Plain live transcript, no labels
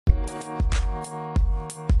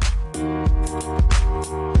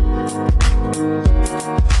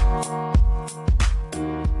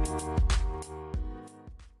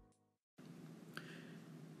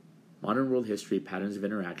Modern World History Patterns of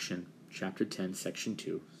Interaction, Chapter 10, Section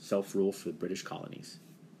 2, Self-Rule for the British Colonies.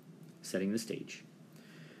 Setting the stage.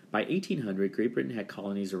 By 1800, Great Britain had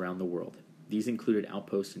colonies around the world. These included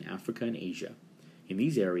outposts in Africa and Asia. In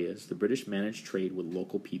these areas, the British managed trade with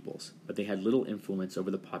local peoples, but they had little influence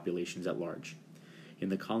over the populations at large. In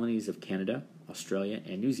the colonies of Canada, Australia,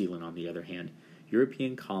 and New Zealand, on the other hand,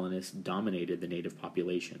 European colonists dominated the native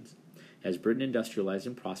populations. As Britain industrialized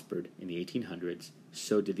and prospered in the 1800s,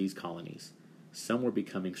 so did these colonies. Some were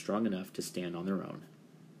becoming strong enough to stand on their own.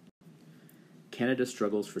 Canada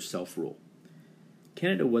struggles for self-rule.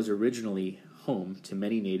 Canada was originally home to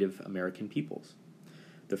many Native American peoples.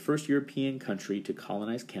 The first European country to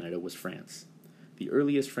colonize Canada was France. The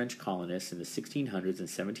earliest French colonists in the 1600s and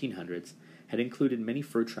 1700s had included many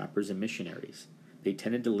fur trappers and missionaries. They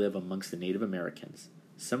tended to live amongst the Native Americans.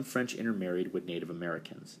 Some French intermarried with Native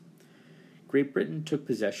Americans. Great Britain took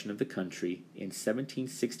possession of the country in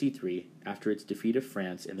 1763 after its defeat of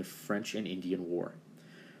France in the French and Indian War.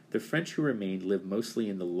 The French who remained lived mostly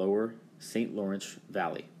in the lower St. Lawrence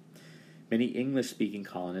Valley. Many English-speaking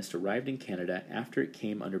colonists arrived in Canada after it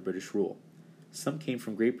came under British rule. Some came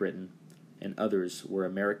from Great Britain, and others were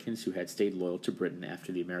Americans who had stayed loyal to Britain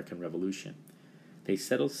after the American Revolution. They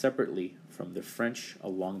settled separately from the French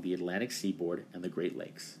along the Atlantic seaboard and the Great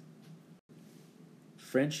Lakes.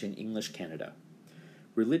 French and English Canada.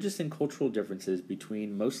 Religious and cultural differences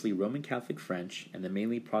between mostly Roman Catholic French and the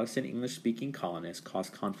mainly Protestant English-speaking colonists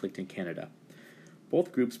caused conflict in Canada.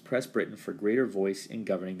 Both groups pressed Britain for greater voice in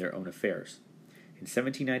governing their own affairs. In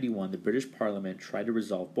 1791, the British Parliament tried to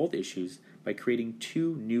resolve both issues by creating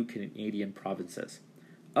two new Canadian provinces.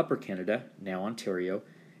 Upper Canada, now Ontario,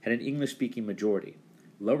 had an English-speaking majority.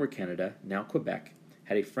 Lower Canada, now Quebec,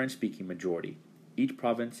 had a French-speaking majority. Each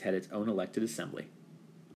province had its own elected assembly.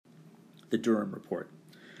 The Durham Report.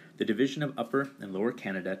 The division of Upper and Lower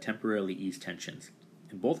Canada temporarily eased tensions.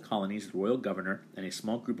 In both colonies, the royal governor and a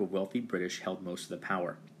small group of wealthy British held most of the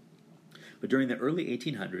power. But during the early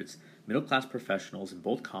 1800s, middle-class professionals in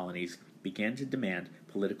both colonies began to demand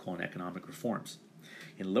political and economic reforms.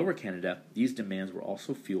 In Lower Canada, these demands were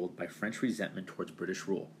also fueled by French resentment towards British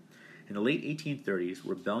rule. In the late 1830s,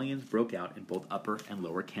 rebellions broke out in both Upper and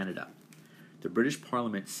Lower Canada. The British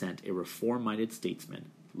Parliament sent a reform-minded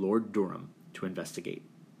statesman, Lord Durham, to investigate.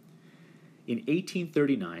 In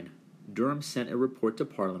 1839, Durham sent a report to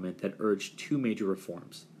Parliament that urged two major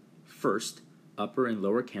reforms. First, Upper and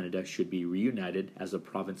Lower Canada should be reunited as a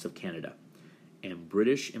province of Canada, and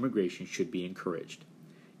British immigration should be encouraged.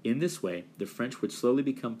 In this way, the French would slowly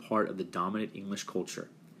become part of the dominant English culture.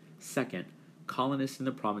 Second, colonists in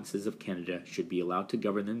the provinces of Canada should be allowed to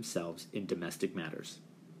govern themselves in domestic matters.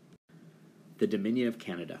 The Dominion of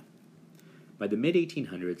Canada. By the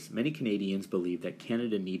mid-1800s, many Canadians believed that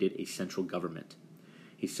Canada needed a central government.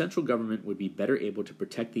 A central government would be better able to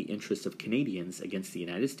protect the interests of Canadians against the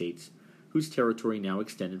United States, whose territory now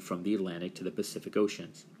extended from the Atlantic to the Pacific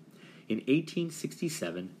Oceans. In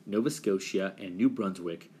 1867, Nova Scotia and New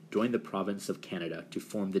Brunswick joined the province of Canada to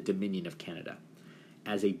form the Dominion of Canada.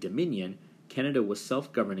 As a dominion, Canada was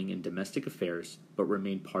self-governing in domestic affairs, but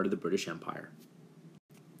remained part of the British Empire.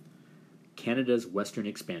 Canada's Western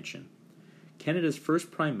Expansion. Canada's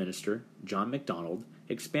first Prime Minister, John Macdonald,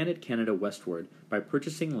 expanded Canada westward by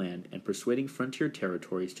purchasing land and persuading frontier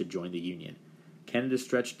territories to join the Union. Canada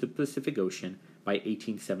stretched to the Pacific Ocean by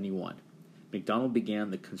 1871. Macdonald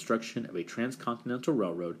began the construction of a transcontinental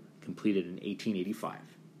railroad completed in 1885.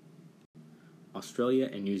 Australia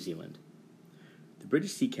and New Zealand. The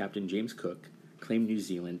British sea captain James Cook claimed New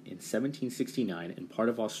Zealand in 1769 and part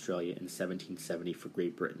of Australia in 1770 for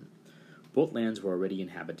Great Britain. Both lands were already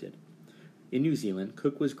inhabited. In New Zealand,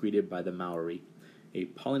 Cook was greeted by the Maori, a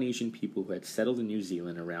Polynesian people who had settled in New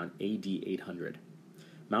Zealand around AD 800.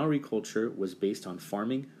 Maori culture was based on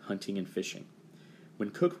farming, hunting, and fishing. When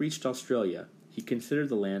Cook reached Australia, he considered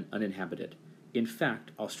the land uninhabited. In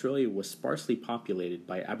fact, Australia was sparsely populated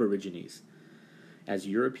by Aborigines, as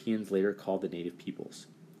Europeans later called the native peoples.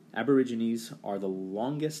 Aborigines are the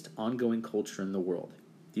longest ongoing culture in the world.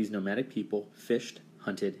 These nomadic people fished,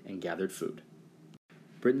 hunted, and gathered food.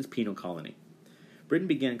 Britain's penal colony. Britain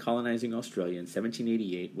began colonizing Australia in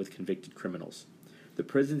 1788 with convicted criminals. The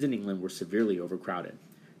prisons in England were severely overcrowded.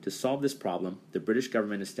 To solve this problem, the British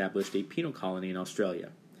government established a penal colony in Australia.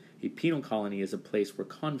 A penal colony is a place where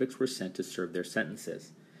convicts were sent to serve their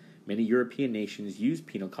sentences. Many European nations used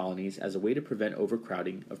penal colonies as a way to prevent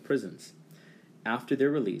overcrowding of prisons. After their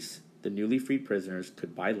release, the newly freed prisoners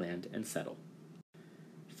could buy land and settle.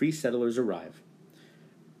 Free settlers arrive.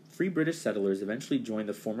 free British settlers eventually joined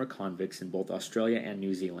the former convicts in both Australia and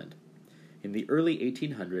New Zealand. In the early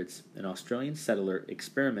 1800s, an Australian settler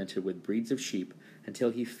experimented with breeds of sheep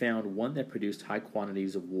until he found one that produced high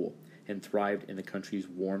quantities of wool and thrived in the country's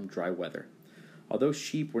warm, dry weather. Although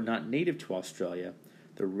sheep were not native to Australia,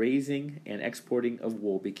 the raising and exporting of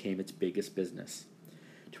wool became its biggest business.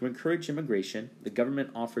 To encourage immigration, the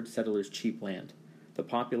government offered settlers cheap land. The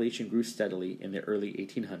population grew steadily in the early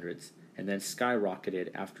 1800s and then skyrocketed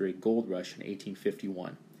after a gold rush in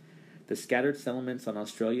 1851. The scattered settlements on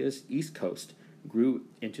Australia's east coast grew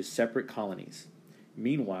into separate colonies.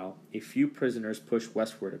 Meanwhile, a few prisoners pushed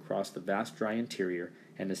westward across the vast dry interior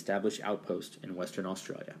and established outposts in Western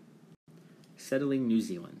Australia. Settling New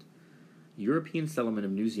Zealand. European settlement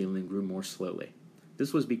of New Zealand grew more slowly.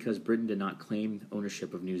 This was because Britain did not claim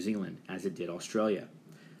ownership of New Zealand as it did Australia.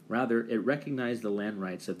 Rather, it recognized the land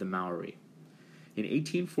rights of the Maori. In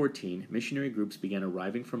 1814, missionary groups began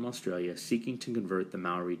arriving from Australia seeking to convert the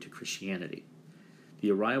Maori to Christianity.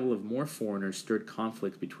 The arrival of more foreigners stirred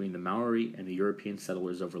conflict between the Maori and the European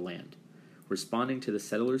settlers over land. Responding to the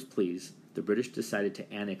settlers' pleas, the British decided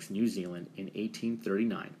to annex New Zealand in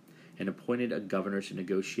 1839 and appointed a governor to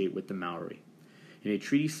negotiate with the Maori. In a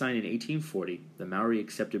treaty signed in 1840, the Maori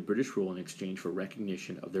accepted British rule in exchange for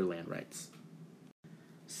recognition of their land rights.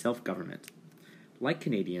 Self-government. Like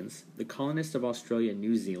Canadians, the colonists of Australia and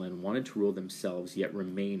New Zealand wanted to rule themselves yet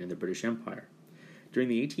remain in the British Empire. During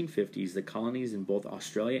the 1850s, the colonies in both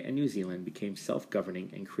Australia and New Zealand became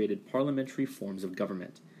self-governing and created parliamentary forms of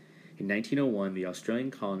government. In 1901, the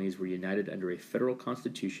Australian colonies were united under a federal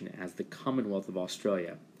constitution as the Commonwealth of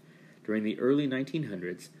Australia. During the early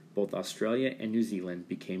 1900s, both Australia and New Zealand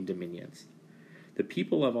became dominions. The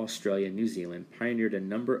people of Australia and New Zealand pioneered a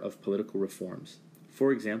number of political reforms.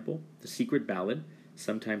 For example, the secret ballot,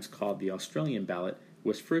 sometimes called the Australian ballot,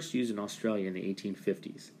 was first used in Australia in the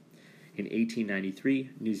 1850s. In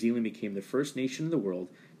 1893, New Zealand became the first nation in the world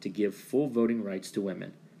to give full voting rights to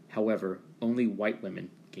women. However, only white women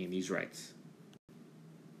gained these rights.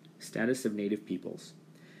 Status of Native peoples.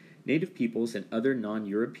 Native peoples and other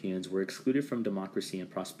non-Europeans were excluded from democracy and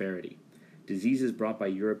prosperity. Diseases brought by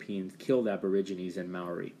Europeans killed Aborigines and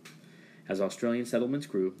Maori. As Australian settlements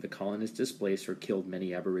grew, the colonists displaced or killed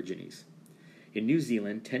many Aborigines. In New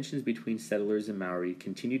Zealand, tensions between settlers and Maori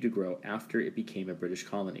continued to grow after it became a British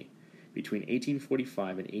colony. Between 1845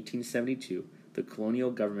 and 1872, the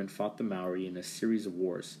colonial government fought the Maori in a series of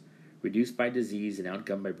wars. Reduced by disease and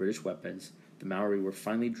outgunned by British weapons, the Maori were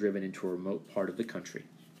finally driven into a remote part of the country.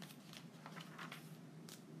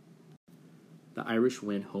 The Irish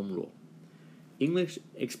win Home Rule. English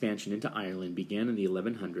expansion into Ireland began in the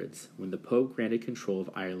 1100s when the Pope granted control of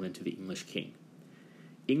Ireland to the English king.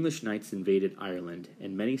 English knights invaded Ireland,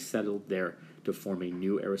 and many settled there to form a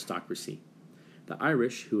new aristocracy. The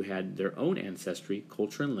Irish, who had their own ancestry,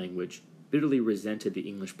 culture, and language, bitterly resented the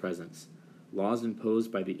English presence. Laws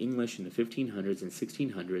imposed by the English in the 1500s and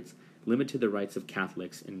 1600s limited the rights of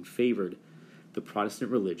Catholics and favored the Protestant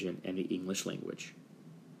religion and the English language.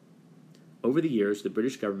 Over the years, the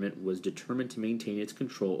British government was determined to maintain its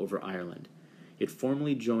control over Ireland. It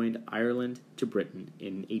formally joined Ireland to Britain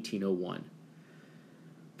in 1801.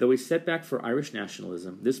 Though a setback for Irish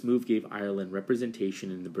nationalism, this move gave Ireland representation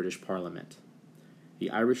in the British Parliament. The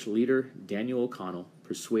Irish leader, Daniel O'Connell,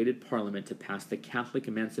 persuaded Parliament to pass the Catholic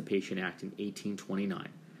Emancipation Act in 1829.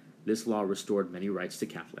 This law restored many rights to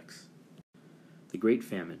Catholics. The Great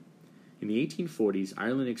Famine. In the 1840s,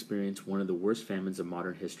 Ireland experienced one of the worst famines of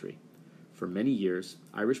modern history. For many years,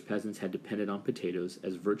 Irish peasants had depended on potatoes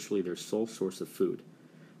as virtually their sole source of food.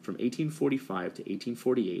 From 1845 to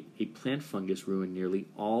 1848, a plant fungus ruined nearly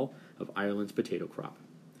all of Ireland's potato crop.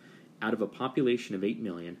 Out of a population of 8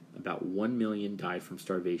 million, about 1 million died from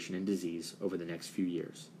starvation and disease over the next few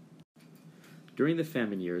years. During the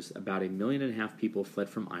famine years, about 1.5 million people fled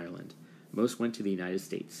from Ireland. Most went to the United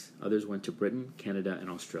States. Others went to Britain, Canada, and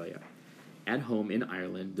Australia. At home in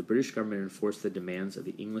Ireland, the British government enforced the demands of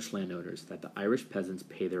the English landowners that the Irish peasants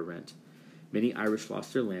pay their rent. Many Irish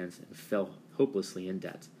lost their lands and fell hopelessly in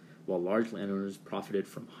debt, while large landowners profited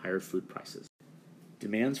from higher food prices.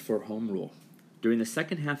 Demands for Home Rule. During the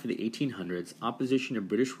second half of the 1800s, opposition to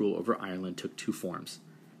British rule over Ireland took two forms.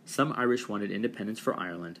 Some Irish wanted independence for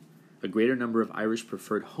Ireland. A greater number of Irish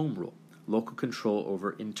preferred Home Rule, local control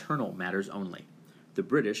over internal matters only. The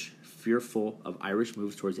British, fearful of Irish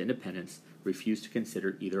moves towards independence, refused to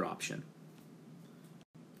consider either option.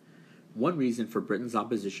 One reason for Britain's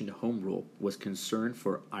opposition to Home Rule was concern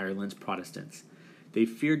for Ireland's Protestants. They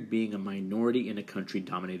feared being a minority in a country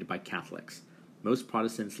dominated by Catholics. Most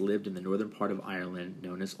Protestants lived in the northern part of Ireland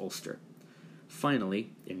known as Ulster.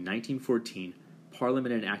 Finally, in 1914,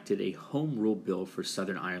 Parliament enacted a Home Rule Bill for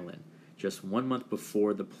Southern Ireland. Just 1 month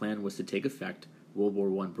before the plan was to take effect, World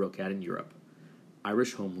War I broke out in Europe.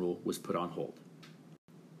 Irish Home Rule was put on hold.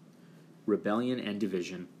 Rebellion and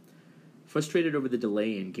division. Frustrated over the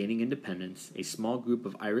delay in gaining independence, a small group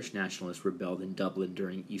of Irish nationalists rebelled in Dublin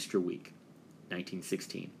during Easter Week,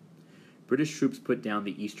 1916. British troops put down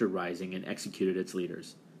the Easter Rising and executed its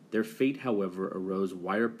leaders. Their fate, however, arose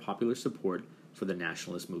wider popular support for the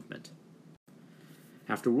nationalist movement.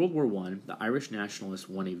 After World War I, the Irish nationalists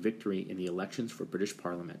won a victory in the elections for British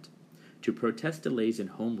Parliament. To protest delays in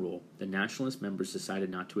Home Rule, the nationalist members decided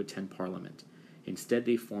not to attend Parliament. Instead,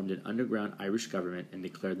 they formed an underground Irish government and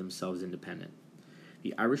declared themselves independent.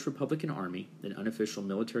 The Irish Republican Army, an unofficial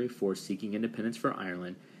military force seeking independence for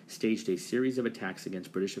Ireland, staged a series of attacks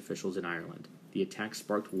against British officials in Ireland. The attacks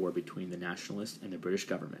sparked war between the nationalists and the British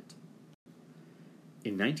government.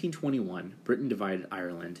 In 1921, Britain divided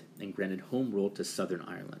Ireland and granted Home Rule to Southern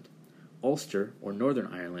Ireland. Ulster, or Northern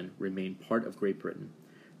Ireland, remained part of Great Britain.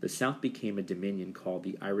 The South became a dominion called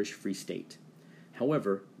the Irish Free State.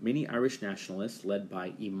 However, many Irish nationalists, led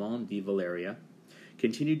by Eamon de Valera,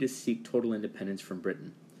 continued to seek total independence from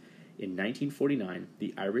Britain. In 1949,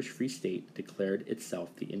 the Irish Free State declared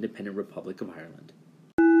itself the Independent Republic of Ireland.